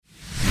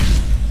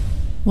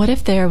What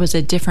if there was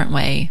a different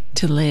way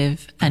to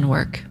live and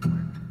work?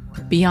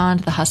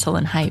 Beyond the hustle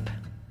and hype,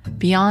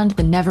 beyond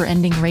the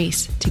never-ending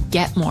race to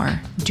get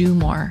more, do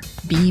more,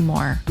 be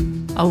more.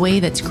 A way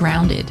that's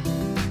grounded,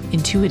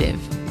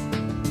 intuitive,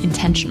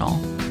 intentional,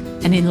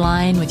 and in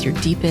line with your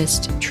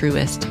deepest,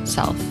 truest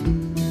self.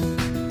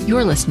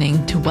 You're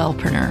listening to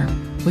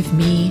Wellpreneur with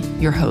me,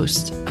 your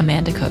host,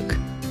 Amanda Cook.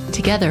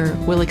 Together,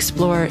 we'll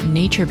explore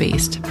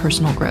nature-based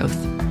personal growth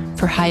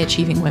for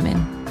high-achieving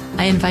women.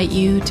 I invite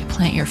you to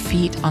plant your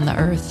feet on the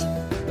earth,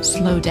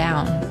 slow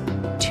down,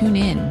 tune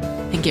in,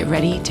 and get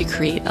ready to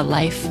create a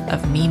life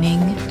of meaning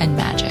and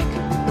magic.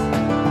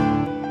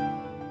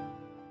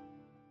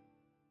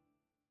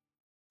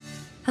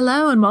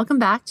 Hello, and welcome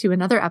back to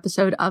another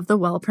episode of the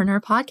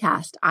Wellpreneur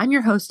podcast. I'm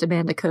your host,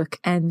 Amanda Cook,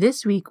 and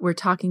this week we're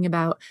talking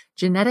about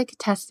genetic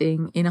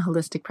testing in a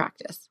holistic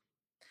practice.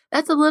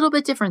 That's a little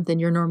bit different than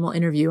your normal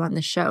interview on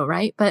the show,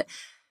 right? But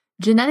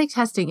genetic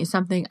testing is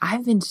something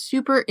I've been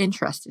super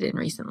interested in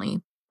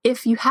recently.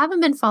 If you haven't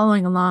been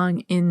following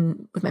along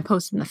with my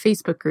posts in the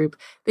Facebook group,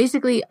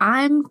 basically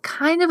I'm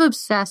kind of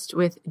obsessed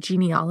with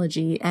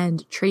genealogy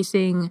and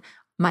tracing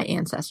my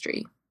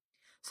ancestry.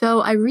 So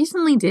I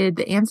recently did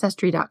the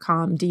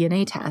Ancestry.com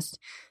DNA test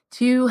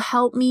to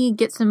help me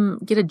get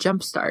a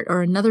jump start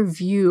or another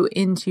view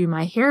into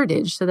my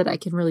heritage so that I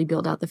can really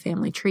build out the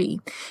family tree.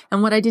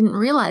 And what I didn't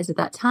realize at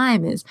that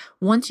time is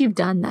once you've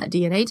done that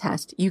DNA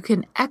test, you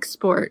can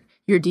export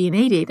your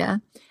DNA data,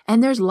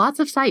 and there's lots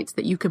of sites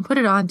that you can put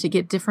it on to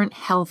get different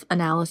health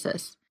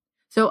analysis.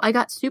 So I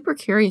got super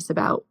curious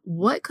about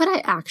what could I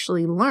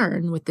actually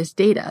learn with this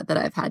data that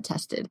I've had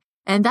tested.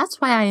 And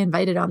that's why I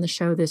invited on the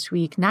show this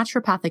week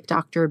naturopathic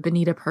doctor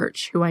Benita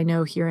Perch, who I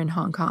know here in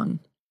Hong Kong.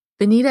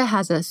 Benita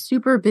has a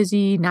super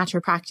busy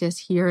natural practice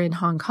here in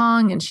Hong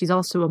Kong, and she's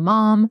also a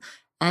mom.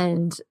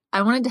 And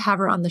I wanted to have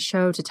her on the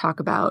show to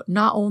talk about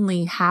not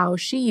only how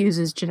she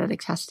uses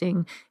genetic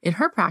testing in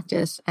her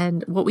practice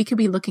and what we could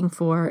be looking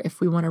for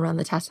if we want to run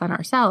the test on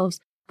ourselves,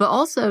 but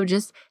also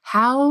just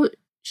how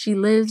she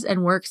lives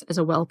and works as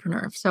a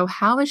wellpreneur. So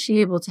how is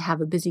she able to have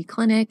a busy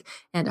clinic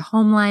and a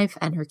home life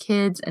and her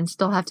kids and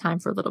still have time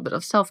for a little bit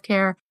of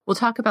self-care? We'll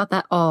talk about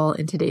that all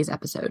in today's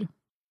episode.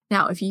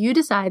 Now, if you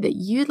decide that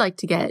you'd like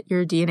to get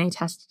your DNA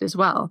tested as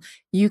well,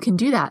 you can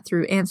do that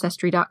through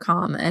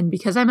Ancestry.com. And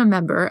because I'm a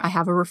member, I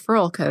have a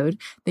referral code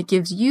that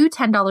gives you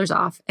 $10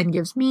 off and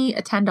gives me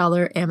a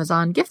 $10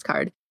 Amazon gift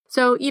card.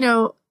 So,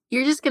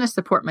 you're just going to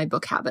support my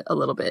book habit a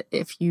little bit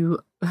if you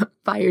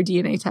buy your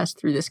DNA test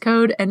through this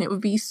code. And it would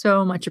be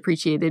so much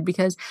appreciated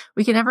because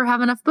we can never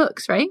have enough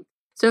books, right?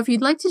 So if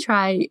you'd like to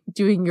try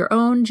doing your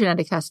own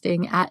genetic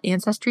testing at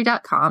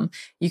Ancestry.com,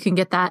 you can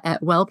get that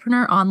at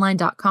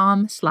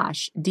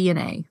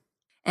wellpreneuronline.com/DNA.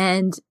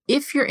 And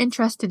if you're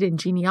interested in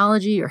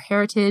genealogy or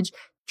heritage,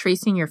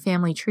 tracing your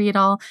family tree at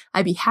all,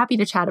 I'd be happy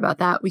to chat about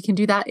that. We can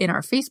do that in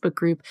our Facebook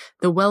group,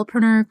 the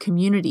Wellpreneur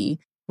Community,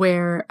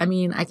 where,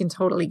 I can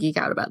totally geek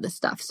out about this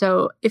stuff.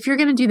 So if you're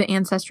going to do the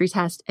ancestry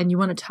test and you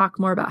want to talk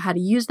more about how to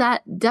use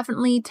that,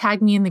 definitely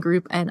tag me in the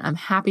group and I'm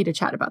happy to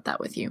chat about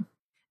that with you.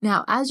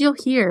 Now, as you'll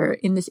hear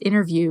in this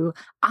interview,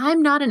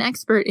 I'm not an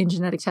expert in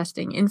genetic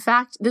testing. In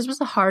fact, this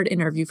was a hard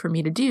interview for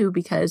me to do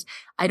because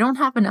I don't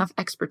have enough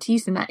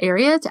expertise in that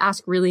area to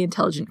ask really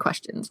intelligent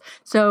questions.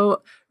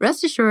 So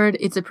rest assured,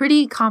 it's a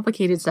pretty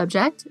complicated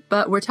subject,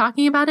 but we're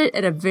talking about it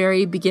at a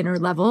very beginner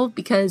level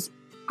because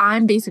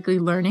I'm basically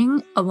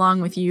learning along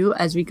with you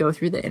as we go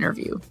through the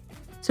interview.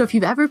 So if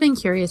you've ever been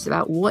curious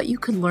about what you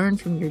could learn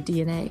from your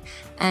DNA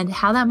and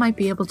how that might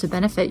be able to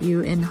benefit you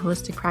in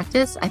holistic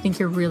practice, I think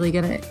you're really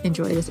going to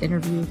enjoy this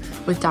interview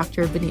with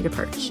Dr. Benita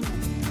Perch.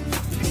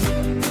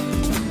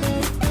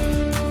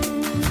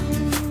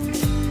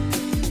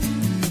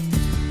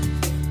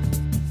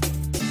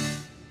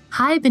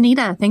 Hi,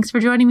 Benita. Thanks for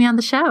joining me on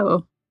the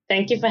show.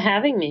 Thank you for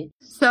having me.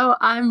 So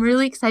I'm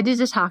really excited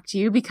to talk to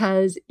you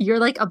because you're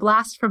like a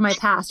blast from my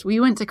past. We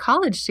went to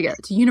college together,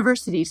 to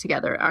university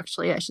together,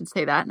 actually. I should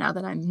say that now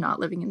that I'm not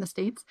living in the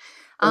States.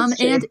 And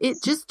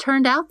it just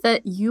turned out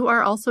that you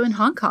are also in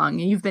Hong Kong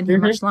and you've been here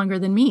much longer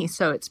than me.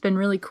 So it's been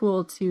really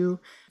cool to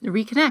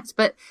reconnect.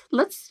 But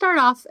let's start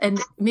off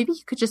and maybe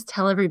you could just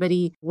tell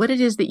everybody what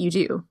it is that you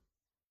do.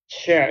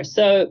 Sure.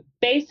 So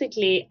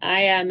basically,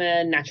 I am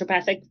a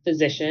naturopathic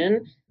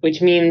physician, which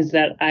means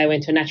that I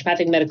went to a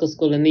naturopathic medical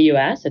school in the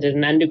US. I did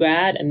an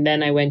undergrad, and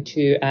then I went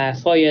to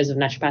 4 years of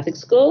naturopathic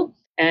school.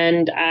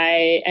 And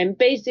I am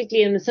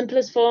basically, in the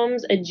simplest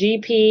forms, a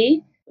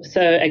GP.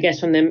 So I guess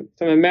from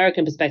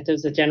American perspective,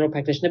 it's a general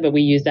practitioner, but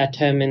we use that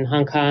term in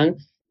Hong Kong,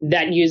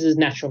 that uses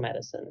natural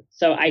medicine.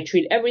 So I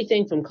treat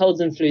everything from colds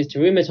and flus to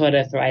rheumatoid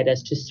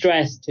arthritis to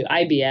stress to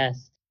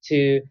IBS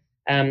to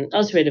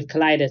ulcerative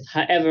colitis.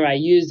 However I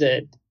use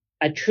it,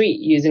 I treat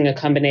using a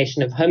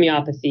combination of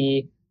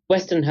homeopathy,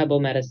 Western herbal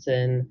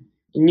medicine,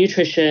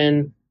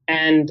 nutrition,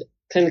 and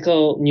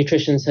clinical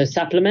nutrition, so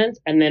supplements,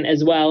 and then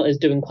as well as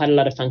doing quite a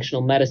lot of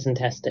functional medicine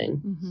testing.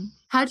 Mm-hmm.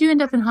 How'd you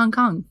end up in Hong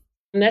Kong?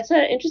 And that's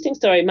an interesting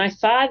story. My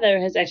father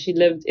has actually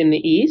lived in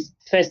the East,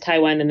 first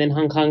Taiwan and then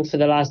Hong Kong for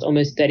the last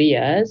almost 30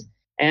 years.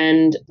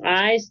 And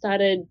I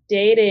started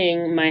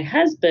dating my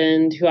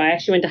husband, who I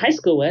actually went to high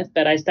school with,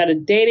 but I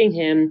started dating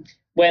him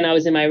when I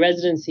was in my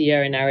residency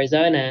year in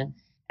Arizona.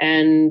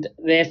 And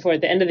therefore,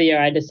 at the end of the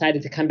year, I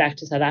decided to come back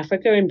to South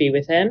Africa and be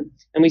with him.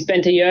 And we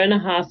spent a year and a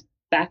half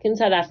back in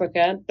South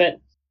Africa.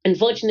 But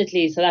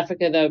unfortunately, South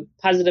Africa, though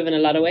positive in a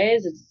lot of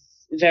ways,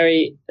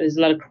 there's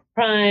a lot of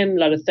crime, a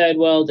lot of third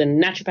world,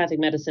 and naturopathic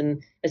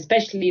medicine,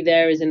 especially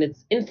there, is in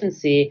its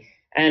infancy.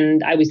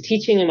 And I was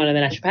teaching in one of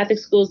the naturopathic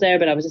schools there,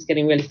 but I was just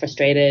getting really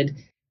frustrated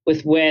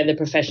with where the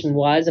profession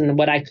was and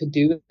what I could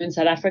do in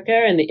South Africa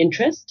and the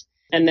interest.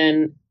 And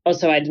then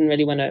also I didn't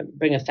really want to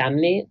bring a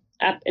family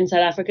up in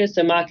South Africa.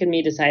 So Mark and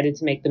me decided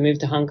to make the move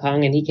to Hong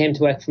Kong, and he came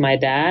to work for my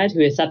dad,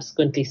 who has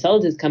subsequently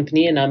sold his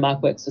company, and now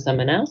Mark works for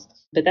someone else.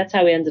 But that's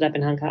how we ended up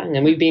in Hong Kong.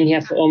 And we've been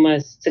here for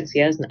almost 6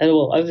 years now.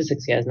 Well, over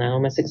 6 years now,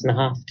 almost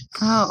 6.5.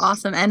 Oh,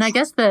 awesome. And I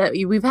guess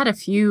we've had a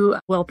few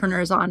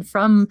wellpreneurs on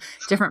from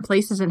different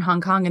places in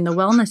Hong Kong, and the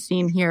wellness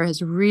scene here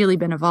has really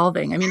been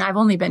evolving. I mean, I've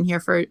only been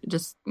here for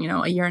just,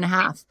 a year and a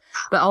half,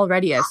 but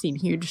already I've seen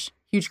huge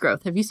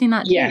growth. Have you seen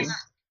that too? Yeah,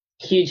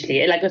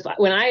 hugely. Like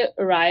when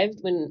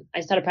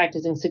I started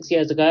practicing 6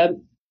 years ago,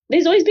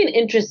 there's always been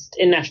interest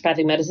in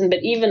naturopathic medicine,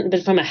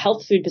 but from a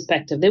health food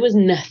perspective, there was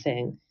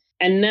nothing.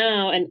 And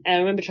now, and I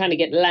remember trying to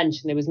get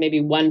lunch, and there was maybe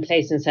one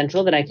place in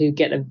Central that I could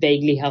get a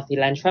vaguely healthy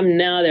lunch from.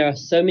 Now there are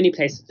so many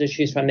places to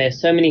choose from. There are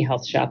so many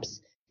health shops.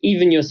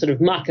 Even your sort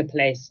of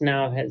marketplace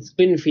now has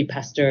gluten-free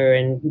pasta,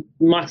 and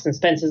Marks and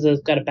Spencer's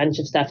has got a bunch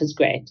of stuff. It's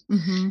great.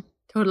 Mm-hmm.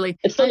 Totally.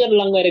 It's still got a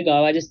long way to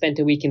go. I just spent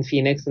a week in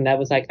Phoenix, and that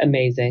was like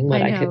amazing.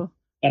 What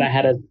I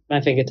had at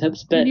my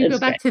fingertips. But when you go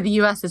back to the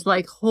US, it's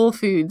like Whole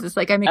Foods. It's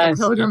like I make a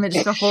pilgrimage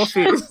to Whole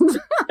Foods.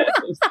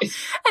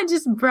 And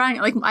just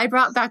I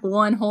brought back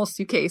one whole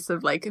suitcase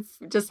of like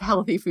just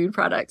healthy food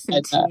products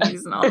and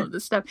teas and all of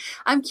this stuff.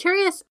 I'm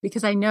curious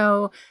because I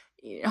know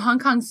Hong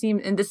Kong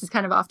seems, and this is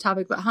kind of off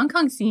topic, but Hong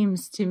Kong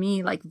seems to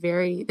me like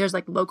there's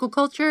like local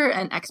culture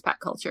and expat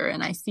culture.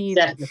 And I see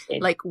that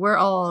like we're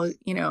all,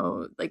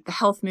 like the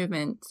health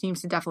movement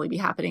seems to definitely be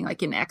happening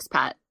like in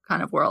expat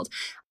kind of world.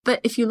 But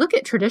if you look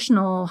at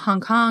traditional Hong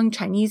Kong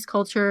Chinese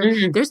culture,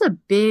 there's a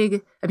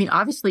big,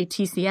 obviously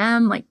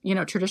TCM, like,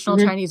 traditional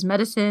Chinese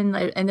medicine,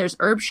 and there's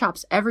herb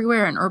shops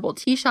everywhere and herbal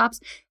tea shops.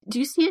 Do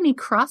you see any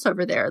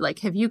crossover there? Like,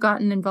 have you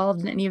gotten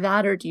involved in any of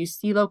that, or do you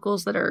see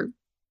locals that are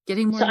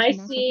getting more? So I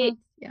see,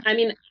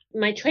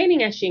 my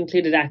training actually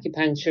included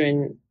acupuncture,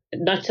 and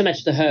not so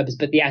much the herbs,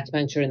 but the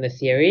acupuncture and the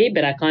theory,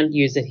 but I can't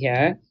use it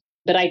here.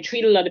 But I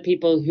treat a lot of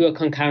people who are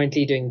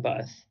concurrently doing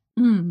both.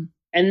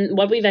 And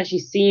what we've actually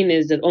seen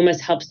is it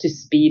almost helps to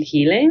speed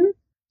healing.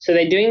 So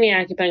they're doing the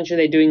acupuncture,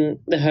 they're doing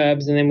the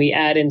herbs, and then we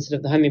add in sort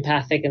of the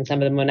homeopathic and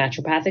some of the more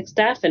naturopathic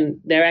stuff, and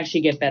they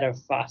actually get better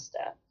faster,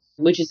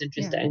 which is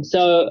interesting. Yeah.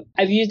 So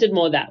I've used it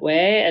more that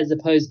way as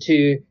opposed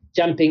to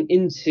jumping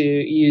into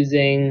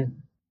using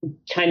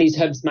Chinese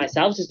herbs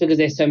myself, just because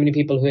there's so many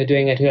people who are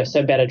doing it who are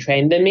so better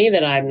trained than me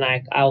that I'm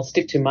like, I'll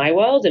stick to my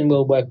world and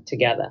we'll work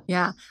together.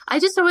 Yeah. I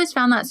just always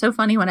found that so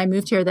funny when I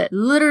moved here that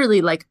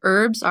literally like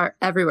herbs are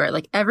everywhere.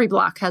 Like every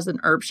block has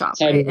an herb shop,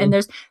 right? And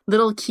there's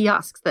little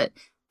kiosks that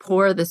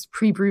pour this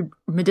pre-brewed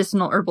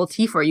medicinal herbal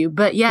tea for you.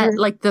 But yet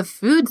like the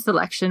food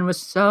selection was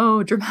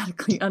so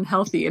dramatically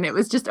unhealthy. And it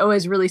was just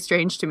always really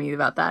strange to me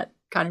about that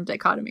kind of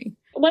dichotomy.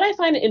 What I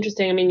find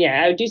interesting,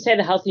 I do say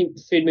the healthy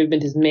food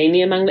movement is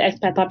mainly among the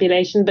expat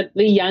population, but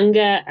the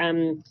younger,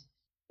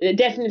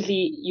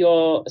 definitely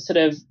your sort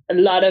of, a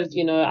lot of,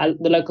 the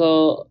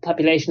local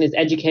population is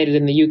educated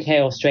in the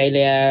UK,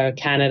 Australia,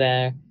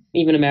 Canada,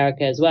 even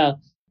America as well.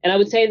 And I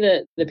would say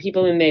that the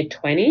people in their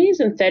 20s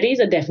and 30s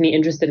are definitely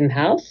interested in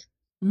health.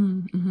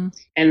 And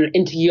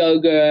into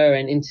yoga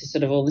and into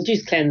sort of all the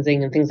juice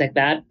cleansing and things like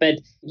that. But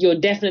your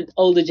definite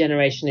older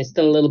generation is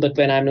still a little bit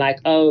when I'm like,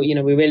 oh, we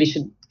really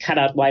should cut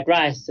out white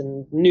rice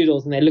and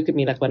noodles. And they look at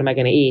me like, what am I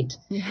going to eat?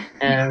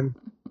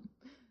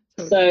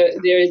 So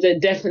there is a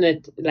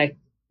definite like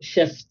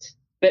shift.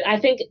 But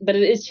it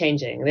is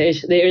changing. There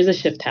is a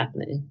shift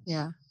happening.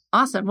 Yeah.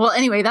 Awesome. Well,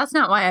 anyway, that's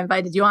not why I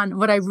invited you on.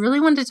 What I really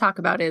wanted to talk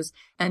about is,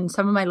 and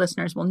some of my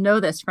listeners will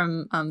know this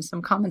from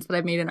some comments that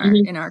I've made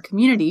in our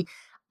community,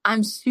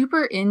 I'm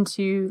super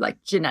into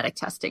like genetic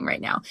testing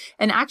right now.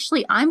 And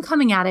actually I'm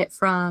coming at it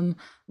from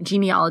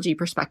genealogy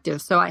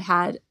perspective. So I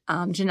had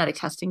genetic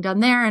testing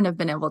done there and have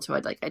been able to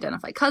like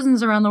identify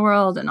cousins around the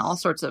world and all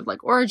sorts of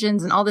like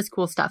origins and all this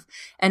cool stuff.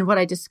 And what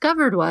I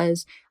discovered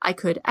was I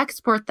could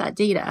export that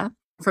data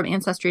from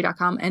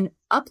Ancestry.com and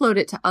upload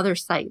it to other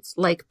sites.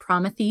 Like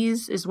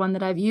Prometheus is one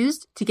that I've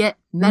used to get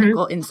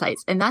medical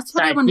insights. And that's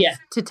what I wanted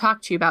to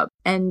talk to you about.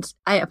 And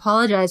I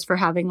apologize for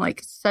having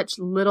like such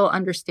little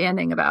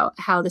understanding about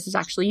how this is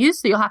actually used.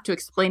 So you'll have to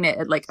explain it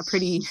at like a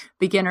pretty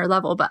beginner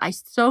level. But I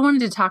still wanted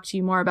to talk to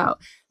you more about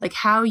like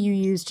how you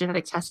use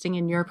genetic testing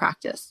in your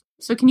practice.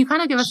 So can you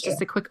kind of give us just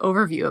a quick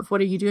overview of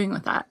what are you doing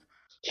with that?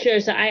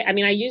 Sure. So I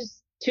use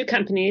two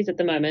companies at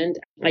the moment.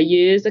 I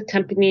use a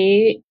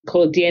company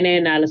called DNA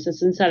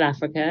Analysis in South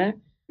Africa,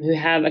 who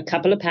have a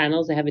couple of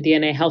panels. They have a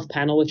DNA health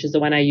panel, which is the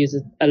one I use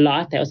a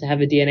lot. They also have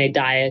a DNA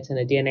diet and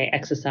a DNA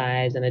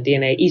exercise and a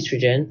DNA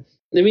estrogen.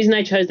 The reason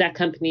I chose that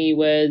company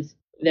was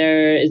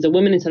there is a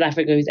woman in South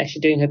Africa who's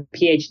actually doing her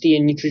PhD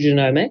in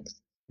nutrigenomics.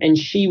 And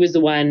she was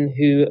the one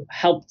who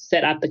helped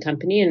set up the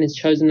company and has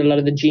chosen a lot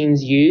of the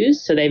genes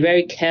used. So they're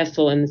very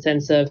careful in the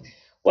sense of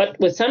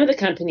with some of the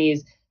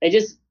companies, they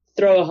just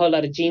throw a whole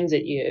lot of genes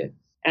at you.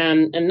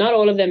 And not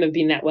all of them have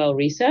been that well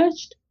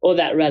researched or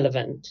that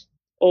relevant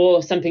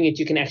or something that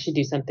you can actually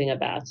do something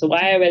about. So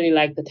why I really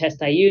like the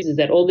test I use is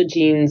that all the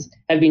genes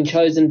have been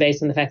chosen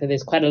based on the fact that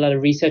there's quite a lot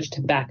of research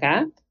to back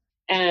up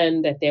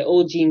and that they're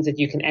all genes that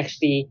you can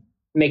actually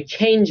make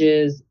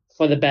changes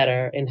for the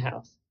better in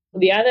health.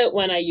 The other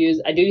one I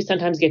do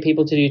sometimes get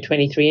people to do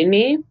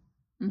 23andMe,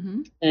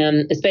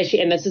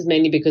 especially, and this is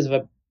mainly because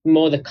of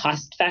more the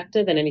cost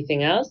factor than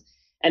anything else.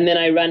 And then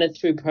I run it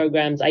through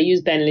programs. I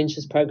use Ben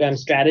Lynch's program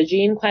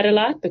Strategene quite a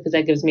lot because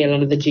that gives me a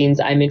lot of the genes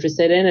I'm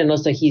interested in. And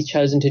also he's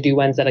chosen to do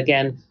ones that,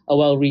 again, are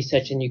well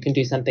researched and you can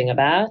do something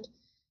about.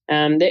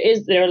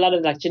 There are a lot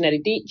of like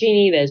Genetic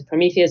Genie, there's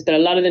Prometheus, but a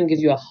lot of them give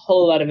you a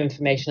whole lot of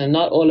information and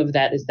not all of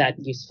that is that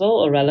useful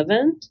or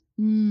relevant.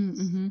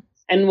 Mm-hmm.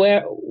 And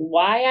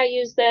why I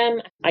use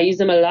them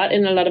a lot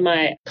in a lot of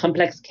my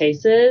complex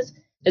cases.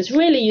 It's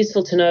really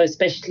useful to know,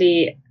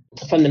 especially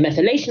from the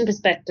methylation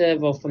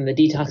perspective or from the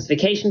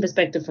detoxification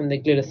perspective, from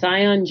the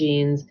glutathione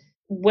genes,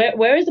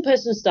 where is the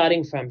person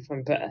starting from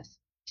birth?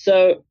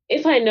 So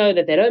if I know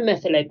that they don't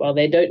methylate well,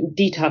 they don't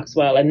detox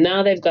well, and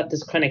now they've got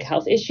this chronic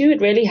health issue,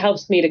 it really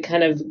helps me to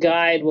kind of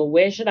guide, well,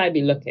 where should I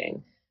be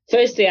looking?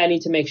 Firstly, I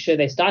need to make sure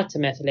they start to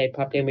methylate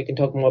properly, and we can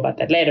talk more about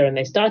that later, and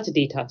they start to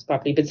detox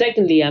properly. But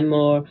secondly,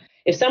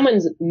 if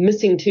someone's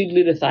missing 2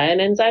 glutathione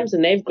enzymes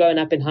and they've grown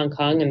up in Hong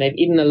Kong and they've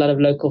eaten a lot of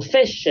local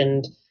fish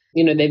and,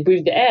 they've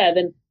breathed the air,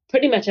 then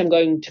pretty much I'm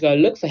going to go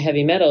look for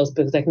heavy metals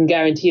because I can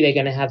guarantee they're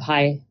going to have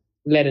high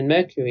lead and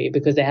mercury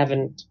because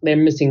they're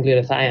missing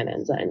glutathione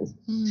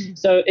enzymes.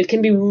 So it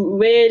can be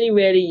really,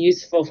 really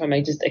useful from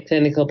just a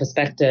clinical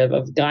perspective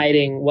of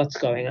guiding what's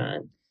going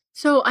on.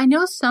 So I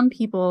know some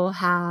people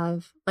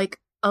have like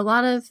a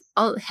lot of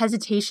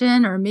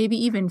hesitation or maybe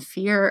even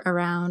fear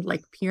around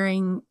like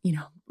peering,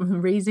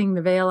 raising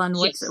the veil on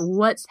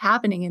what's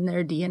happening in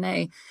their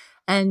DNA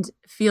and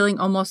feeling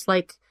almost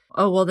like,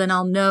 oh, well, then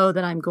I'll know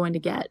that I'm going to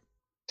get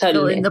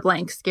fill in the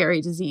blank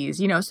scary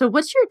disease, So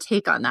what's your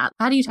take on that?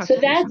 How do you talk to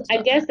patients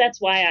about that?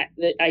 That's why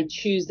I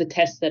choose the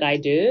tests that I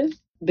do,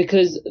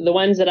 because the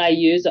ones that I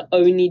use are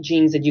only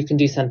genes that you can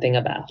do something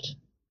about.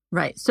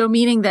 Right. So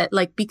meaning that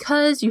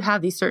because you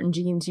have these certain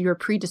genes, you're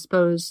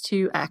predisposed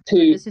to X.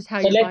 This is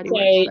how your body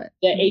works.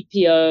 The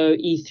APO,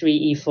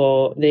 E3,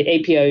 E4, the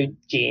APO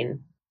gene.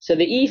 So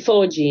the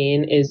E4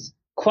 gene is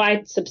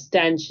quite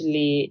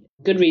substantially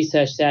good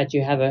research that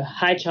you have a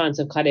high chance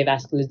of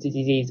cardiovascular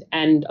disease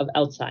and of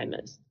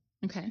Alzheimer's.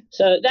 Okay.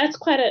 So that's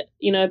quite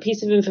a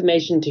piece of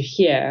information to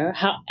hear.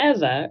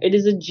 However, it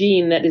is a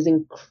gene that is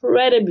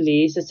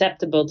incredibly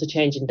susceptible to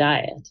change in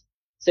diet.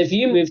 So if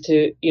you move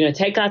to,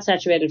 take out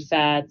saturated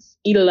fats,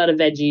 eat a lot of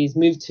veggies,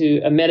 move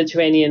to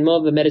more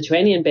of a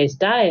Mediterranean-based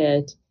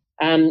diet,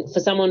 for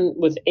someone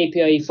with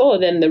APOE4,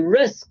 then the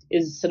risk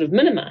is sort of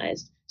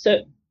minimized. So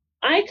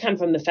I come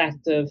from the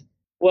fact of,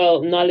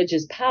 well, knowledge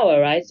is power,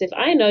 right? So if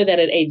I know that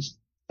at age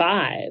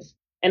 5,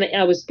 and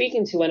I was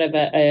speaking to one of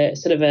a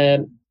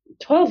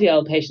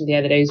 12-year-old patient the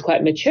other day who's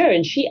quite mature,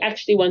 and she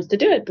actually wants to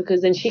do it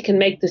because then she can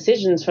make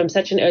decisions from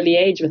such an early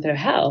age with her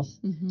health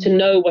to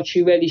know what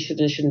she really should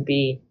and shouldn't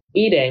be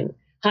eating.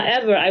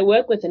 However, I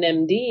work with an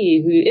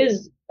MD who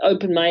is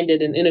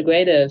open-minded and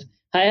integrative.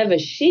 However,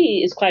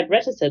 she is quite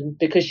reticent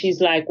because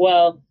she's like,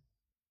 well,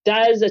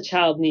 does a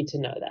child need to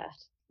know that?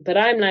 But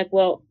I'm like,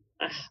 well,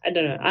 I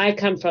don't know. I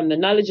come from the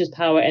knowledge is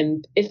power.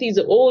 And if these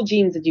are all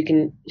genes that you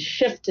can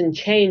shift and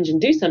change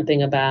and do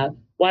something about,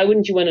 why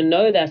wouldn't you want to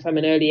know that from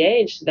an early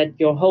age so that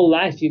your whole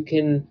life you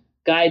can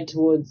guide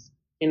towards,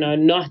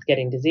 not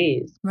getting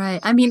disease? Right.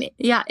 I mean,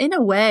 yeah, in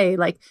a way,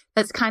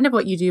 that's kind of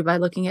what you do by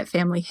looking at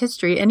family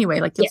history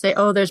anyway. You'll say,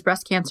 oh, there's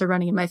breast cancer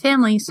running in my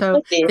family.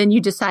 So then you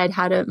decide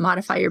how to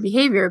modify your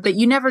behavior, but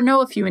you never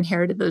know if you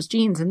inherited those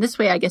genes. And this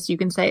way, I guess you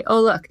can say,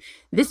 oh, look,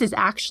 this is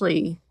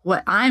actually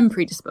what I'm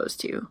predisposed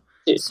to.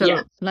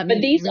 So but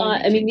these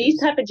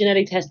type of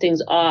genetic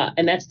testings are,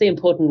 and that's the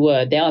important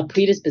word, they are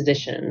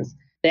predispositions.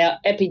 They are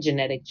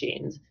epigenetic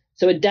genes.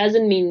 So it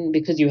doesn't mean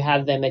because you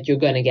have them that you're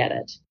going to get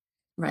it.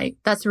 Right.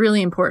 That's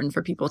really important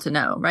for people to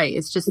know, right?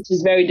 It's just... Which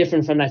is very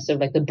different from like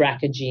the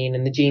BRCA gene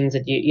and the genes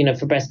that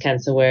for breast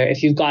cancer, where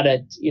if you've got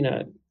it,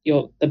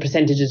 the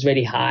percentage is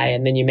really high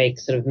and then you make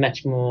sort of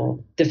much more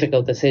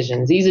difficult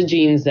decisions. These are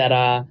genes that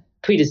are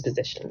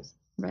predispositions.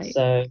 Right.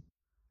 So...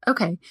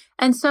 Okay.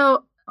 And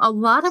so a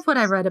lot of what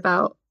I read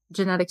about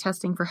genetic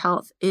testing for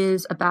health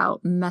is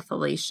about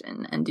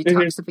methylation and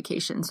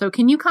detoxification. So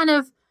can you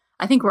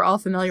I think we're all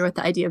familiar with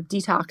the idea of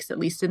detox, at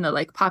least in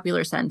the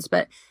popular sense,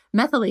 but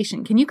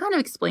methylation, can you kind of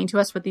explain to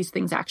us what these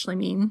things actually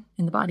mean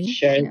in the body?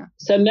 Sure. Yeah.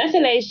 So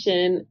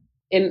methylation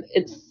in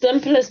its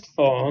simplest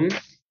form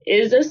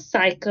is a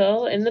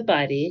cycle in the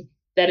body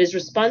that is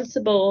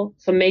responsible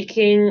for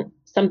making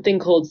something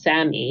called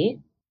SAMe.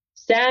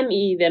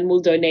 SAMe then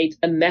will donate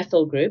a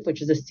methyl group,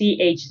 which is a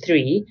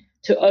CH3,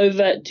 to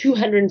over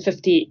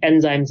 250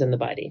 enzymes in the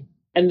body.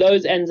 And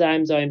those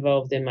enzymes are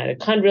involved in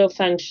mitochondrial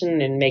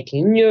function, in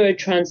making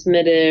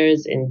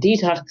neurotransmitters, in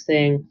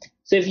detoxing.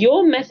 So if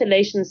your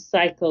methylation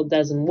cycle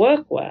doesn't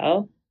work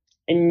well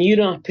and you're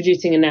not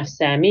producing enough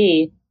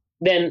SAMe,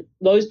 then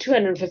those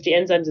 250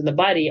 enzymes in the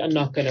body are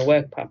not going to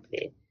work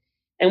properly.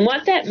 And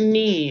what that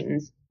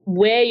means,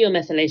 where your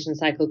methylation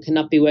cycle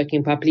cannot be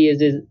working properly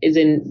is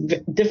in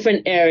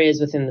different areas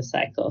within the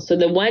cycle. So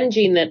the one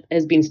gene that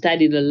has been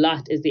studied a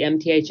lot is the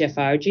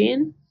MTHFR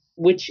gene,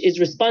 which is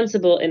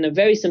responsible in a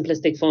very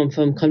simplistic form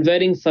from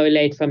converting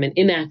folate from an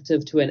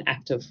inactive to an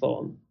active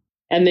form.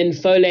 And then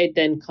folate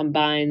then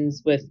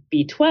combines with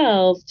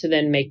B12 to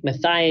then make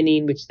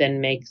methionine, which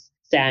then makes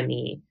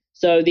SAMe.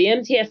 So the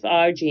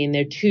MTHFR gene,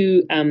 there are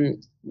two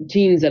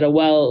genes that are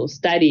well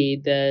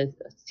studied, the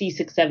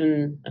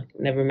C67, I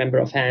can never remember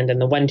offhand,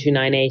 and the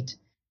 1298.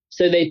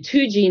 So they're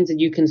two genes that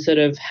you can sort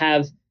of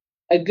have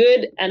a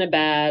good and a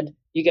bad.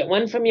 You get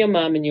one from your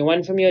mom and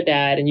one from your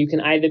dad, and you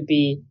can either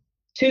be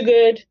too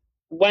good,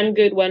 one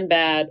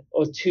bad,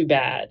 or too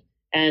bad.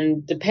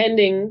 And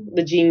depending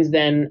the genes,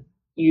 then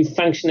you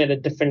function at a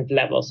different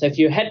level. So if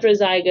you're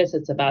heterozygous,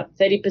 it's about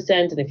 30%.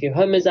 And if you're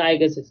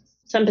homozygous,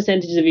 some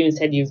percentages have even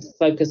said you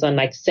focus on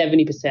like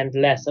 70%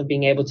 less of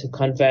being able to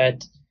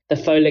convert the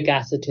folic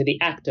acid to the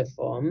active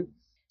form.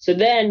 So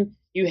then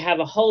you have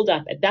a hold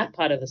up at that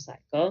part of the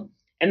cycle.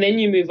 And then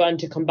you move on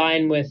to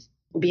combine with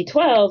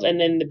B12. And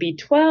then the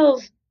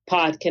B12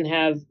 part can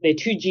have, there are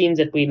two genes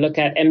that we look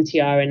at,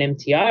 MTR and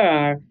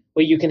MTRR,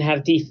 where you can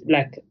have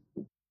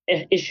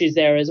issues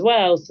there as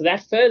well. So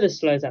that further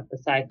slows up the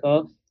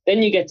cycle.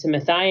 Then you get to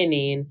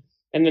methionine.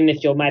 And then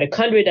if your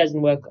mitochondria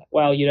doesn't work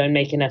well, you don't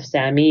make enough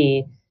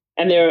SAMe.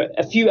 And there are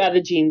a few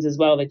other genes as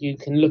well that you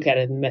can look at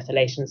in the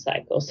methylation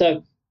cycle.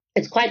 So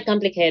it's quite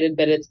complicated,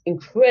 but it's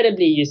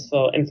incredibly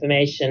useful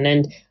information.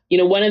 And,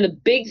 one of the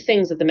big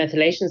things that the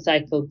methylation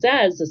cycle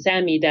does, the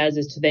SAMe does,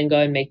 is to then go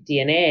and make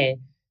DNA.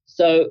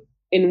 So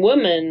in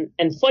women,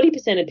 and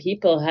 40% of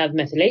people have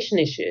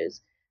methylation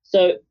issues.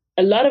 So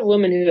a lot of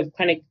women who have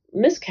chronic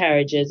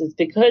miscarriages, it's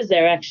because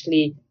they're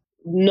actually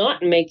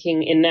not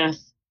making enough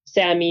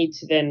SAMe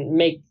to then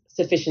make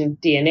sufficient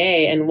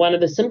DNA. And one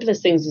of the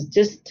simplest things is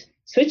just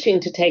switching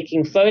to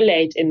taking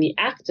folate in the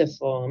active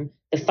form,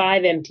 the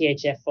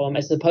 5-MTHF form,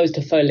 as opposed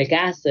to folic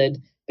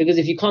acid, because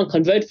if you can't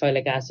convert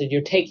folic acid,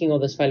 you're taking all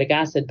this folic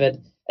acid, but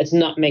it's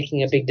not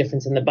making a big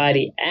difference in the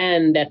body.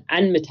 And that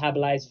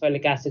unmetabolized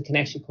folic acid can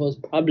actually cause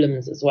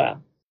problems as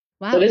well.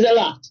 Wow. So there's a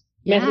lot.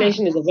 Yeah.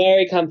 Methylation is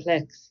very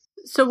complex.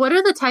 So what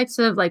are the types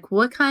of,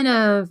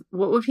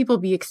 what would people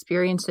be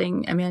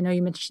experiencing? I mean, I know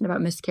you mentioned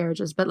about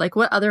miscarriages, but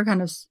what other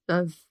kind of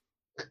a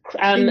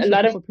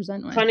lot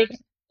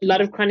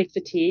of chronic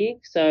fatigue.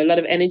 So a lot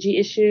of energy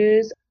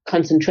issues,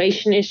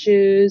 concentration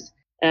issues,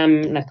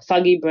 like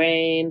foggy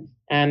brain.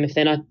 If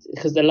they're not,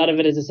 because a lot of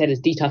it, as I said,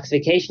 is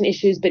detoxification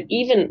issues. But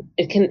even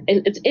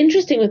it's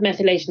interesting with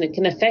methylation, it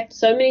can affect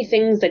so many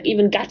things, like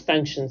even gut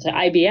function. So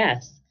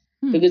IBS,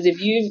 because if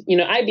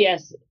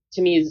IBS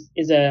to me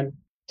is a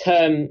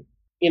term,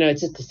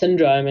 it's just a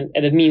syndrome, and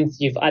it means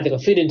you've either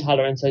got food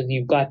intolerance or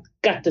you've got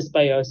gut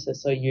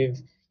dysbiosis or you've,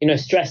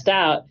 stressed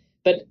out.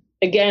 But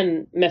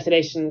again,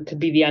 methylation could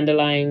be the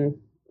underlying,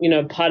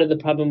 part of the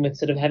problem with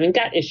sort of having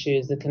gut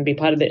issues. It can be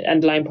part of the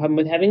underlying problem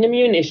with having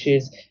immune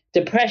issues,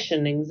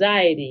 depression,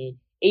 anxiety,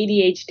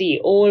 ADHD,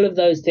 all of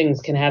those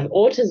things can have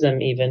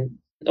autism even.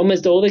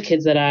 Almost all the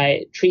kids that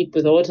I treat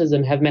with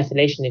autism have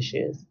methylation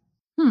issues.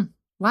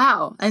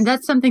 Wow. And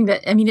that's something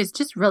that, it's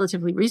just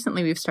relatively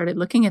recently we've started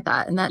looking at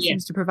that. And that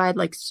seems to provide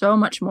so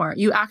much more.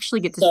 You actually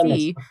get to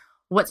see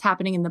what's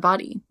happening in the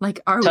body.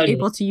 Are we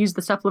able to use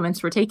the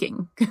supplements we're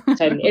taking?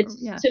 Totally.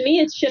 To me,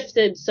 it's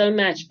shifted so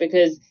much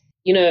because,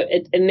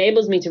 it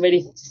enables me to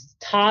really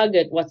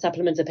target what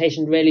supplements a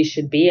patient really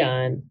should be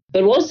on.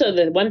 But also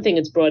the one thing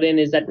it's brought in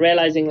is that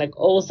realizing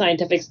all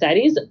scientific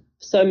studies,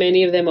 so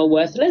many of them are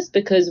worthless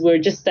because we're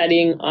just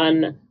studying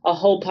on a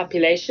whole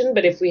population.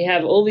 But if we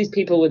have all these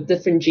people with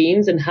different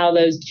genes and how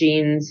those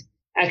genes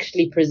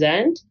actually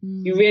present,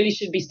 you really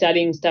should be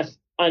studying stuff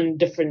on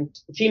different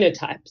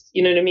genotypes.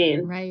 You know what I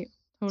mean? Right.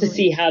 Totally. To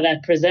see how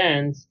that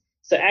presents.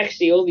 So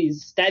actually all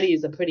these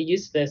studies are pretty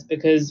useless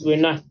because we're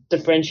not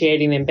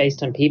differentiating them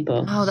based on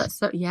people. Oh, that's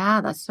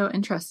so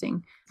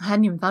interesting. I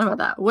hadn't even thought about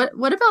that. What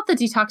about the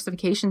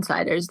detoxification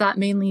side? Or is that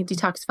mainly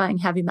detoxifying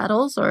heavy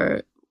metals,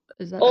 or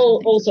is that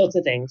all sorts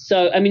of things?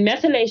 So,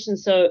 methylation,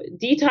 so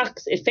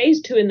detox,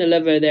 phase 2 in the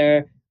liver,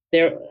 there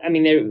are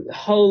a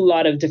whole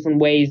lot of different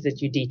ways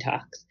that you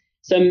detox.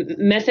 So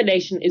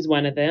methylation is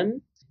one of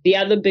them. The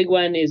other big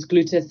one is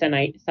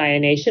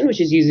glutathione, which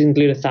is using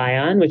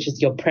glutathione, which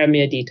is your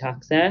premier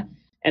detoxer.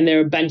 And there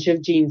are a bunch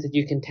of genes that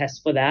you can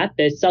test for that.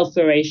 There's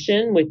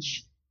sulfuration,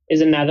 which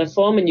is another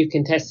form, and you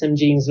can test some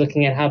genes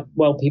looking at how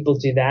well people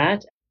do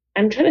that.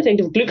 I'm trying to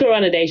think of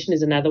glucuronidation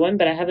is another one,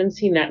 but I haven't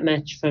seen that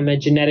much from a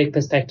genetic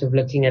perspective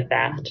looking at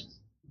that.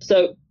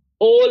 So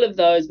all of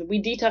those, we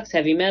detox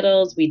heavy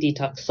metals, we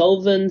detox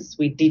solvents,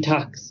 we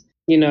detox,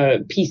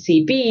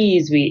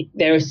 PCBs.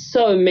 There are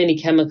so many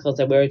chemicals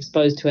that we're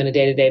exposed to on a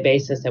day-to-day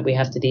basis that we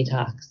have to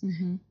detox.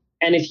 Mm-hmm.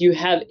 And if you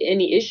have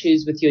any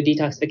issues with your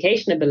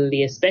detoxification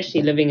ability,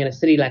 especially living in a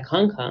city like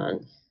Hong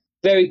Kong,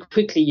 very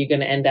quickly you're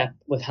going to end up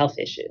with health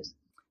issues.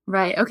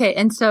 Right. Okay.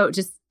 And so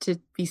just to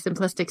be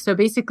simplistic, so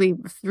basically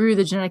through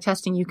the genetic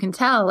testing, you can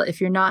tell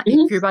if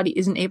if your body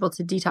isn't able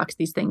to detox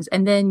these things,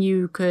 and then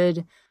you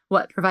could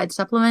provide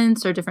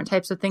supplements or different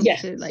types of things?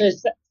 Yes,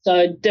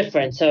 so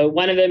different. So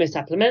one of them is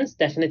supplements,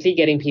 definitely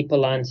getting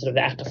people on sort of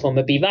the active form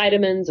of B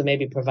vitamins, or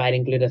maybe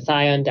providing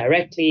glutathione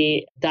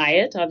directly.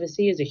 Diet,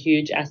 obviously, is a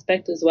huge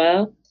aspect as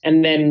well.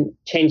 And then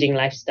changing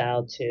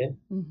lifestyle too.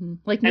 Mm-hmm.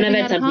 Like moving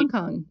out of Hong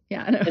Kong.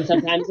 Yeah. I know. And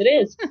sometimes it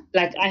is.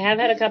 Like I have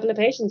had a couple of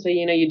patients where,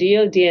 you do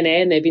your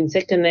DNA and they've been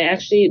sick and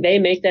they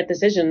make that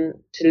decision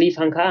to leave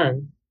Hong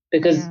Kong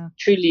because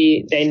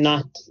truly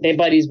their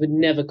bodies would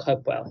never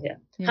cope well here.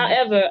 Yeah.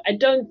 However, I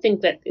don't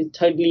think that it's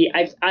totally,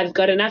 I've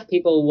got enough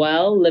people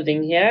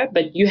living here,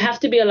 but you have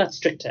to be a lot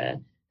stricter.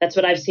 That's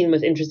what I've seen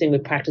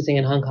with practicing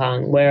in Hong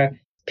Kong, where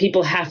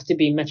people have to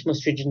be much more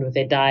stringent with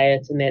their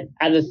diets and their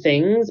other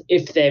things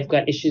if they've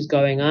got issues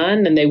going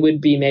on than they would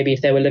be maybe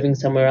if they were living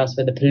somewhere else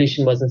where the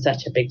pollution wasn't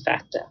such a big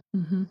factor.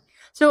 Mm-hmm.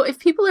 So if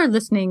people are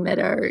listening that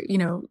are,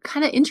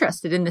 kind of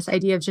interested in this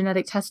idea of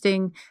genetic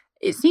testing,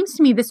 it seems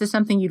to me this is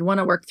something you'd want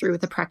to work through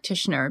with a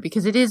practitioner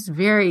because it is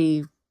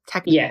very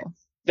technical. Yeah,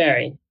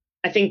 very.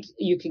 I think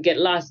you could get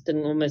lost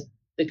and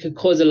it could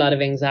cause a lot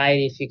of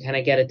anxiety if you kind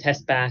of get a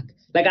test back.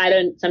 Like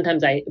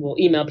sometimes I will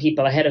email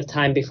people ahead of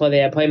time before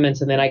their appointments,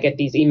 and then I get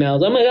these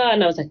emails, oh my God.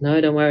 And I was like, no,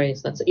 don't worry.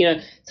 It's not, so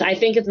I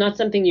think it's not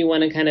something you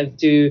want to kind of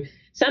do.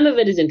 Some of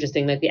it is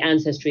interesting, like the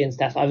ancestry and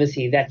stuff,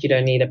 obviously that you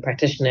don't need a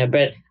practitioner.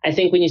 But I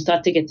think when you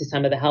start to get to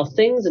some of the health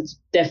things, it's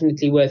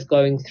definitely worth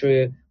going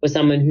through with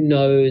someone who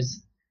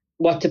knows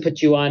what to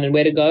put you on and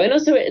where to go. And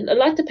also a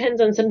lot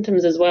depends on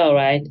symptoms as well,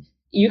 right?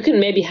 You can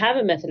maybe have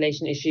a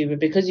methylation issue,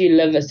 but because you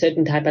live a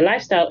certain type of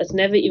lifestyle, it's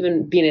never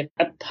even been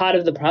a part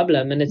of the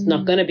problem, and it's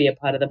not going to be a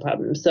part of the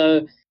problem.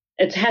 So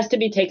it has to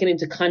be taken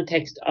into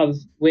context of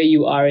where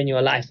you are in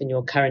your life and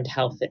your current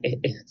health,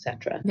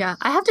 etc. Yeah,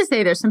 I have to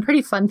say there's some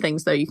pretty fun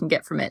things though you can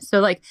get from it. So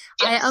like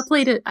yes.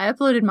 I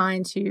uploaded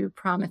mine to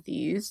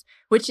Prometheus,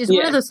 which is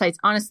one of those sites.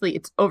 Honestly,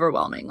 it's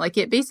overwhelming. Like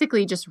it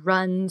basically just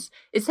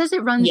it says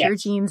it runs your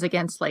genes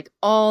against like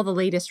all the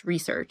latest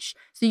research.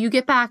 So you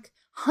get back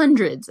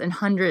hundreds and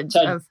hundreds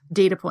of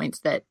data points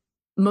that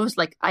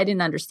I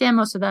didn't understand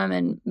most of them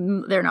and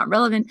they're not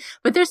relevant,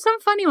 but there's some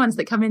funny ones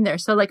that come in there.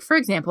 So like, for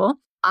example,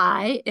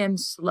 I am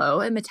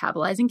slow at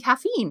metabolizing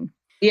caffeine,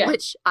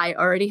 which I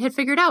already had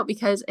figured out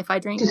because if I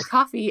drink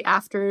coffee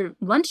after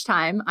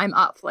lunchtime, I'm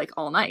up like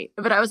all night.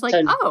 But I was like,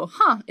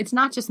 it's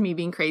not just me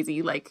being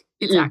crazy. Like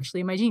it's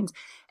actually my genes.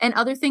 And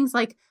other things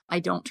like I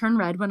don't turn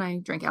red when I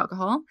drink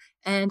alcohol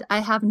and I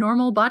have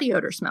normal body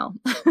odor smell.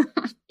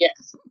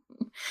 Yes.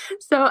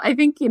 So I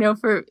think,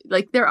 for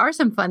like, there are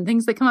some fun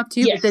things that come up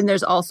too, but then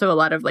there's also a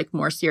lot of like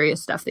more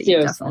serious stuff that you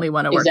definitely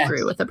want to work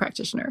through with a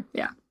practitioner.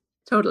 Yeah,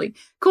 totally.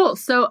 Cool.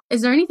 So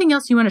is there anything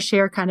else you want to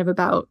share kind of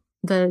about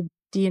the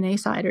DNA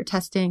side or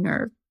testing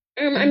or?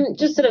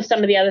 Just sort of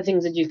some of the other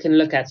things that you can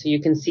look at. So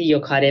you can see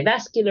your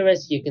cardiovascular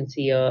risk, you can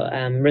see your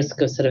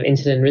risk of sort of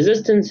insulin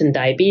resistance and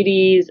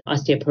diabetes,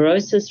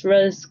 osteoporosis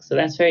risk. So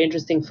that's very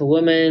interesting for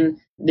women.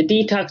 The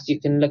detox, you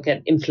can look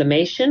at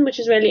inflammation, which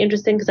is really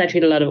interesting because I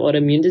treat a lot of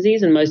autoimmune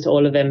disease and most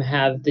all of them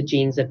have the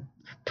genes that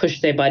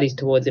push their bodies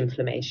towards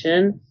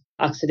inflammation.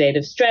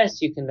 Oxidative stress,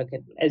 you can look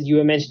at, as you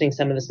were mentioning,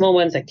 some of the small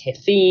ones like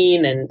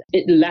caffeine and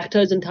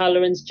lactose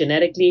intolerance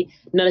genetically.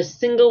 Not a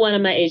single one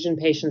of my Asian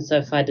patients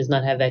so far does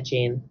not have that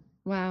gene.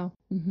 Wow.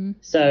 Mm-hmm.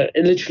 So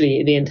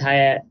literally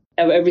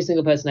every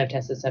single person I've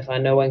tested so far,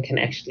 no one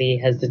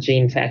has the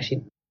gene for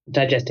actually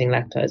digesting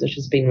lactose, which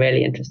has been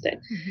really interesting.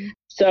 Mm-hmm.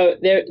 So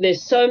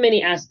there's so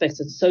many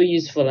aspects. It's so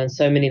useful on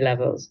so many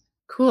levels.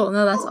 Cool.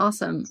 No, that's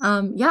awesome.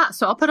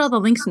 So I'll put all the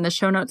links in the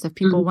show notes if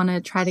people want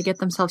to try to get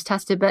themselves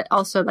tested, but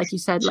also, like you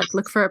said, like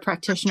look for a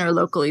practitioner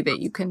locally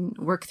that you can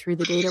work through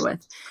the data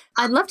with.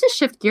 I'd love to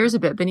shift gears a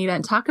bit, Benita,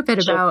 and talk a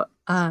bit about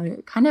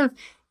kind of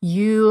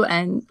you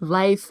and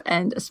life,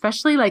 and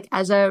especially like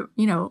as a,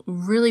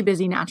 really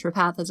busy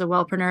naturopath, as a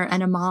wellpreneur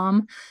and a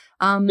mom,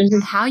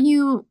 how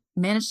you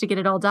managed to get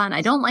it all done.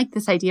 I don't like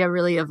this idea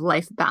really of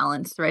life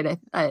balance, right?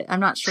 I'm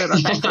not sure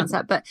about that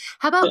concept, but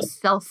how about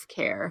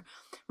self-care,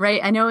 right?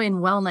 I know in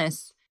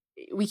wellness,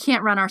 we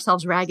can't run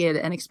ourselves ragged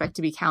and expect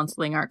to be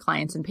counseling our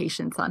clients and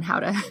patients on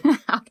how to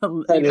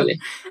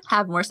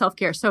have more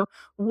self-care. So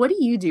what do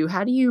you do?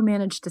 How do you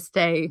manage to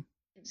stay?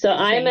 So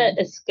I'm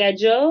a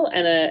schedule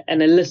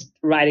and a list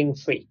writing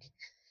freak.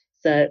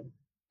 So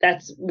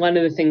that's one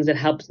of the things that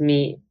helps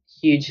me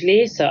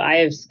hugely. So I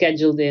have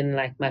scheduled in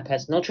like my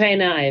personal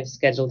trainer. I have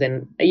scheduled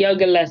in a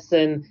yoga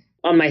lesson.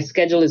 On my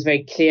schedule is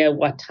very clear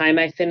what time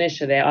I finish.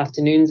 So there are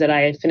afternoons that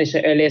I finish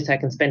earlier so I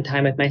can spend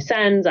time with my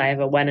sons. I have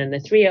a 1 and a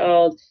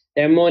 3-year-old.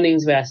 There are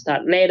mornings where I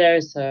start later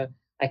so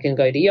I can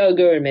go to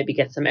yoga and maybe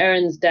get some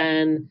errands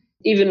done,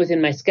 even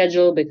within my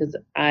schedule, because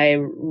I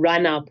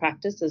run our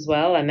practice as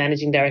well. I'm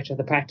managing director of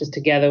the practice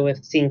together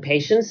with seeing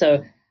patients.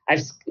 So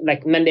I've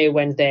like Monday,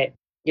 Wednesday,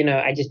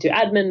 I just do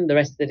admin. The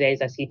rest of the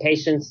days I see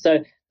patients.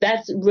 So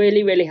that's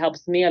really, really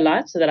helps me a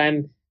lot, so that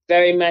I'm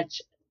very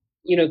much,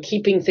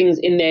 keeping things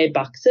in their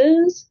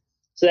boxes,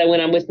 so that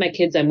when I'm with my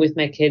kids, I'm with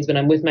my kids. When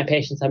I'm with my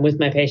patients, I'm with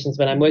my patients.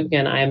 When I'm working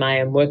on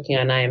IMI, I'm working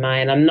on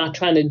IMI, and I'm not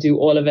trying to do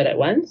all of it at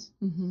once,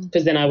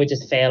 because then I would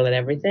just fail at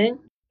everything.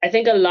 I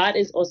think a lot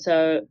is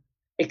also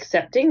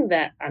accepting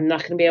that I'm not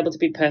going to be able to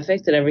be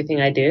perfect at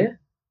everything I do,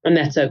 and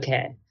that's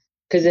okay.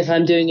 Because if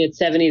I'm doing it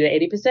 70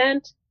 to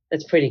 80%,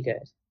 that's pretty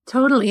good.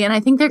 Totally. And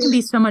I think there can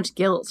be so much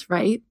guilt,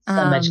 right?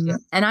 So much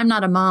guilt. And I'm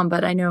not a mom,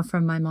 but I know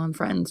from my mom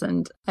friends,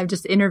 and I've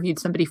just interviewed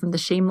somebody from the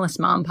Shameless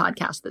Mom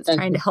podcast that's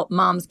trying to help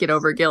moms get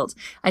over guilt.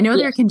 I know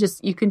you can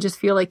just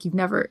feel like you've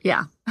never,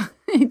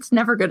 it's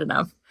never good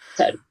enough.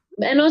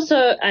 And also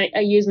I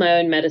use my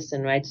own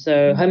medicine, right?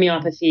 So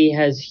homeopathy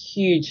has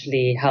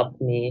hugely helped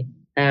me.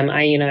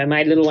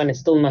 My little one is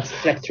still not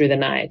slept through the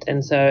night.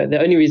 And so the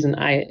only reason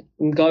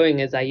I'm going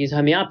is I use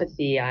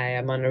homeopathy. I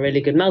am on a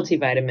really good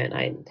multivitamin.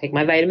 I take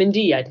my vitamin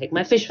D. I take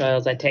my fish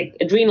oils. I take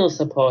adrenal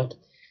support.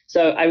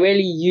 So I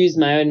really use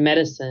my own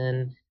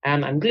medicine.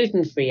 I'm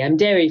gluten-free. I'm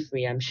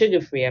dairy-free. I'm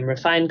sugar-free. I'm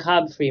refined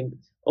carb-free,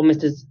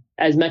 almost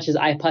as much as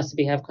I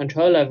possibly have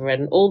control over it.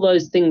 And all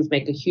those things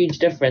make a huge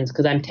difference,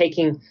 because I'm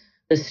taking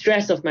the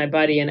stress of my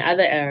body in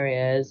other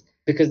areas,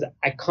 because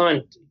I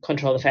can't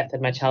control the fact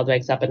that my child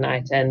wakes up at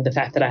night and the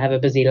fact that I have a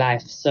busy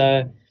life.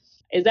 So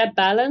is that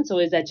balance,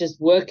 or is that just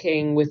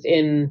working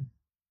within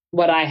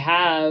what I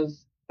have?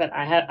 But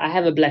I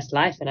have a blessed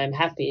life and I'm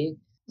happy.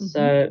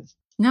 So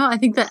no, I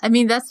think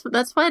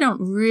that's why I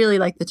don't really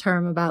like the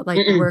term about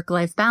like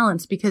work-life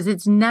balance, because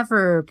it's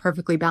never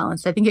perfectly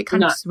balanced. I think it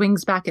kind of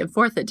swings back and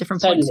forth at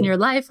different points in your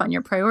life on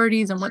your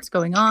priorities and what's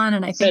going on.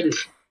 And I think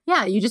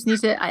you just need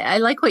to, I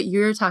like what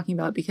you're talking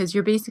about, because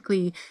you're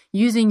basically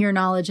using your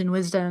knowledge and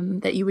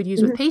wisdom that you would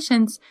use with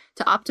patients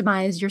to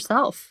optimize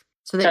yourself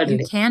so that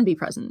you can be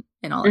present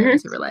in all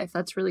areas of your life.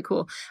 That's really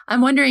cool.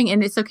 I'm wondering,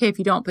 and it's okay if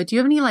you don't, but do you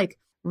have any like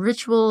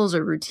rituals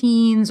or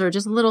routines or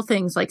just little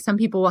things? Like some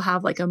people will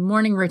have like a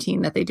morning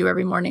routine that they do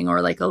every morning,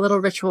 or like a little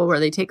ritual where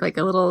they take like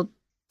a little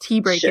tea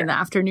break in the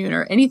afternoon,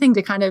 or anything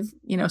to kind of,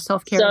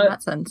 self-care in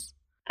that sense.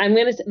 I'm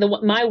going to say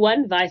my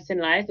one vice in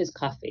life is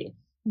coffee.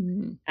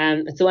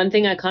 It's the one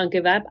thing I can't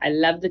give up. I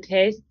love the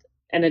taste,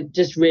 and it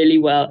just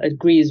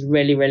agrees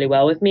really, really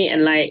well with me.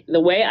 And like the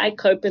way I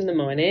cope in the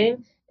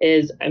morning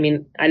is,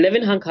 I live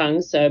in Hong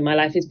Kong, so my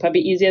life is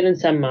probably easier than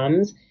some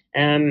moms.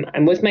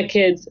 I'm with my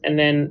kids, and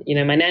then,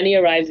 my nanny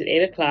arrives at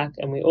 8:00,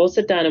 and we all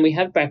sit down and we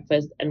have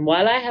breakfast. And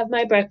while I have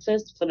my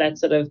breakfast for that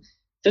sort of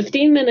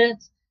 15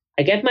 minutes,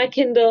 I get my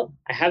Kindle,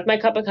 I have my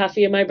cup of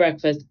coffee and my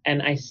breakfast,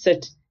 and I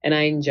sit and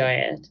I enjoy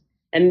it.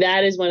 And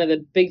that is one of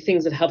the big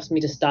things that helps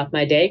me to start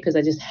my day, because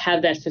I just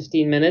have that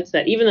 15 minutes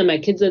that even though my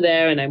kids are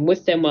there and I'm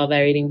with them while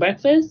they're eating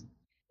breakfast,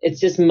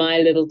 it's just my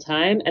little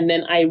time. And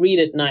then I read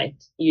at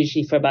night,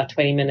 usually for about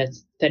 20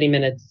 minutes, 30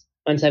 minutes,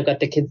 once I've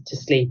got the kids to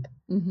sleep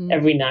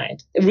every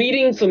night.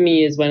 Reading for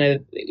me is one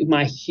of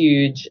my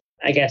huge,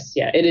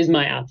 it is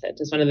my outlet.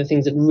 It's one of the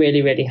things that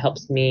really, really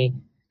helps me,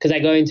 because I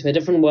go into a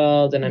different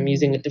world and I'm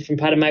using a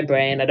different part of my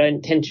brain. I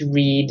don't tend to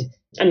read.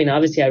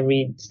 Obviously I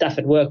read stuff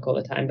at work all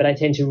the time, but I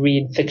tend to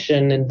read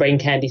fiction and brain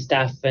candy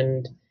stuff,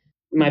 and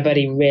my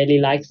body really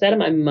likes that and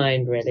my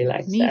mind really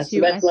likes that. Too.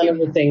 So that's one of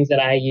the things that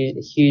I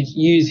use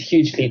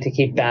hugely to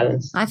keep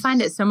balance. I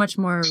find it so much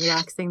more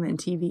relaxing than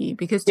TV,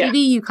 because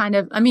TV you kind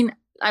of,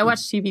 I watch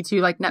TV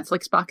too, like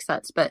Netflix box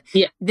sets, but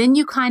then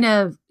you kind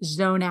of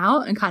zone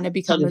out and kind of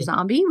become a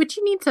zombie, which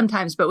you need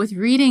sometimes. But with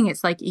reading,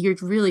 it's like you're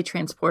really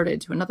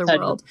transported to another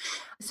world.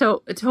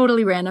 So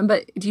totally random.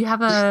 But do you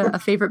have a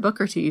favorite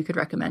book or two you could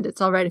recommend? It's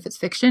all right if it's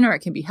fiction, or it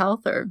can be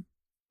health or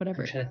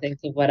whatever. I'm trying to think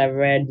of what I've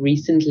read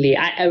recently.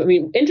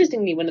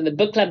 Interestingly, one of the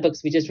book club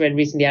books we just read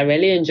recently, I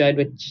really enjoyed,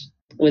 which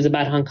was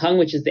about Hong Kong,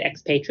 which is The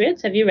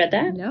Expatriates. Have you read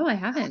that? No, I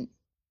haven't. It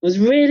was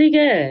really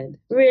good.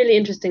 Really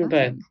interesting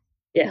book.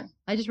 Yeah.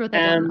 I just wrote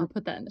that down. I'll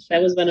put that in the show.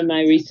 That was one of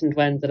my recent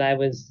ones that I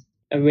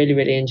really,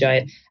 really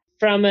enjoyed.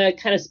 From a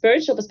kind of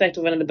spiritual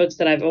perspective, one of the books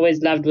that I've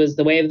always loved was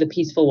The Way of the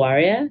Peaceful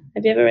Warrior.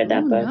 Have you ever read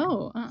that book?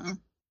 No.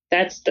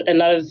 That's a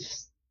lot of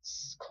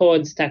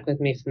chords stuck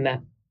with me from that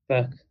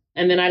book.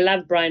 And then I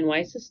love Brian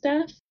Weiss's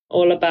stuff,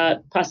 all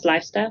about past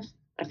life stuff.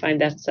 I find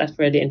that stuff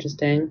really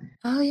interesting.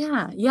 Oh,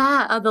 yeah.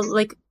 Yeah.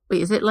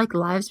 Wait, is it like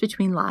Lives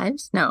Between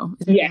Lives? No.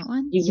 Is it that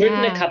one? He's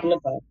written a couple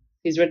of books.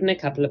 He's written a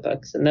couple of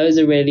books, and those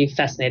are really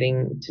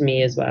fascinating to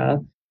me as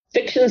well.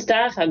 Fiction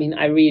stuff, I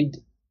read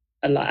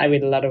a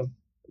lot.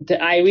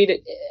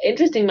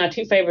 Interesting, my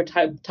two favorite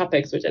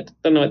topics, which I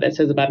don't know what that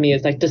says about me,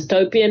 is like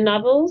dystopian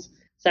novels.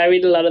 So I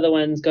read a lot of the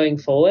ones going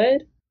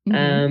forward.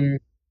 Some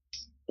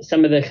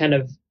of the kind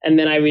of, and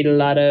then I read a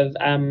lot of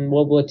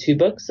World War II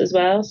books as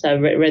well. So I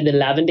read The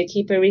Lavender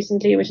Keeper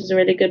recently, which is a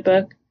really good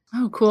book.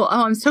 Oh, cool.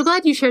 Oh, I'm so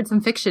glad you shared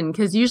some fiction,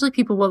 because usually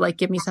people will like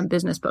give me some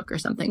business book or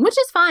something, which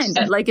is fine.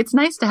 But like, it's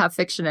nice to have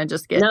fiction and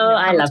just get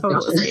I love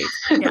fiction.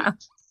 escape. Yeah,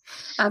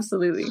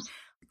 absolutely.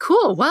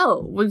 Cool.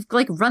 Well, we've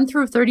run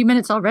through 30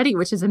 minutes already,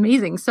 which is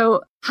amazing. So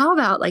how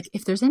about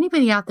if there's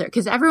anybody out there,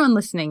 because everyone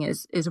listening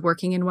is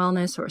working in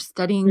wellness or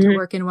studying to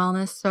work in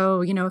wellness.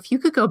 So, if you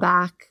could go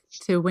back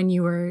to when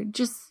you were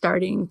just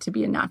starting to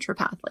be a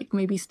naturopath,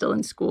 maybe still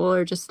in school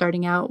or just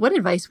starting out, what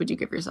advice would you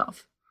give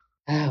yourself?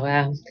 Oh,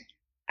 wow.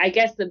 I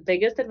guess the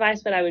biggest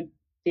advice that I would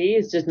be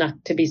is just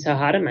not to be so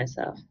hard on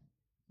myself.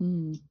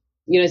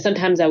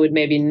 Sometimes I would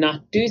maybe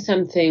not do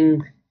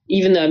something,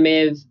 even though I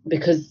may have,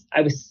 because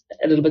I was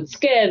a little bit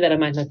scared that I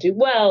might not do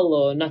well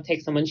or not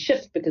take someone's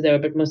shift because they were a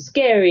bit more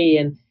scary.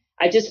 And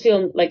I just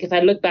feel like if I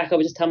look back, I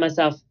would just tell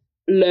myself,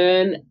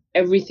 learn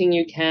everything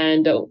you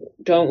can.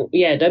 Don't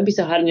be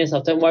so hard on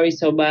yourself. Don't worry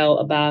so well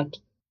about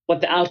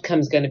what the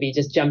outcome's going to be.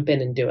 Just jump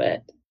in and do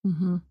it.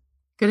 Mm-hmm.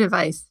 Good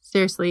advice.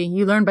 Seriously,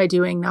 you learn by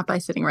doing, not by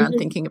sitting around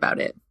thinking about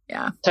it.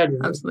 Yeah,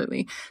 totally.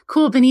 Absolutely.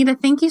 Cool. Benita,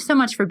 thank you so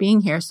much for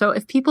being here. So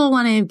if people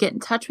want to get in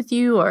touch with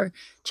you or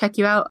check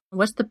you out,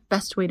 what's the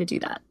best way to do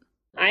that?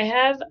 I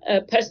have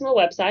a personal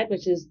website,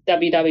 which is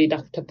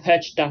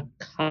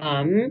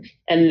www.drperch.com.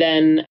 And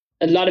then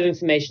a lot of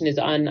information is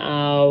on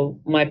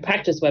my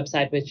practice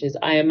website, which is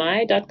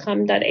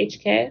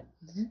imi.com.hk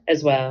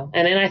as well.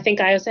 And then I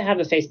think I also have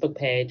a Facebook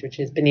page, which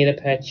is Benita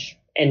Perch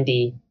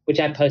ND, which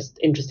I post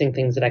interesting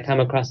things that I come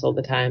across all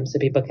the time. So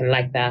people can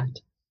like that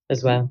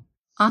as well.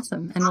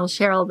 Awesome. And we'll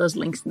share all those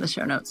links in the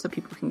show notes so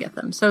people can get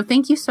them. So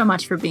thank you so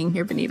much for being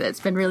here, Benita. It's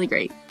been really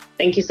great.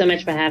 Thank you so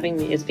much for having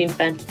me. It's been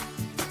fun.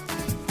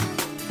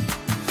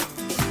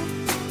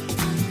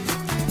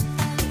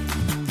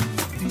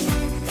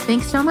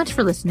 Thanks so much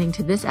for listening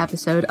to this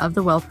episode of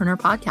the Wellpreneur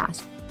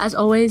Podcast. As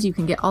always, you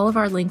can get all of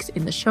our links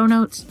in the show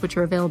notes, which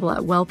are available at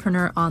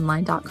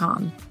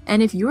wellpreneuronline.com.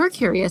 And if you're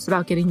curious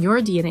about getting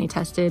your DNA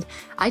tested,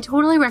 I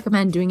totally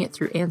recommend doing it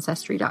through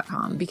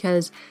Ancestry.com,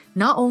 because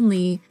not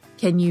only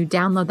can you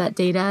download that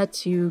data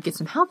to get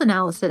some health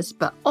analysis,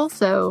 but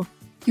also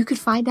you could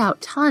find out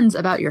tons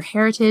about your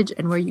heritage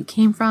and where you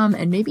came from,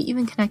 and maybe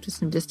even connect with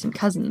some distant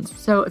cousins.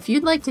 So if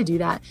you'd like to do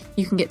that,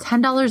 you can get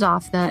 $10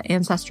 off the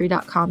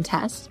Ancestry.com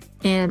test.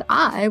 And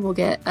I will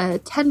get a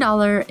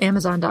 $10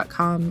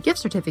 Amazon.com gift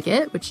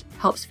certificate, which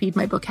helps feed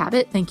my book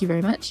habit. Thank you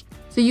very much.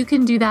 So you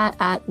can do that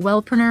at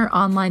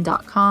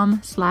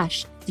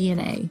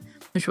wellpreneuronline.com/DNA,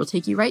 which will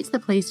take you right to the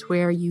place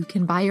where you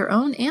can buy your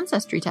own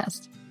ancestry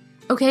test.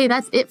 Okay,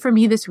 that's it for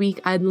me this week.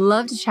 I'd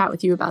love to chat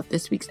with you about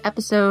this week's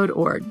episode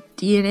or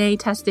DNA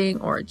testing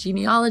or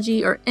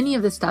genealogy or any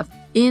of this stuff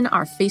in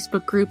our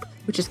Facebook group,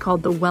 which is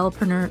called the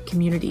Wellpreneur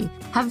Community.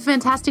 Have a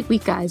fantastic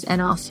week, guys,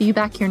 and I'll see you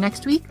back here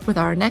next week with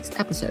our next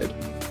episode.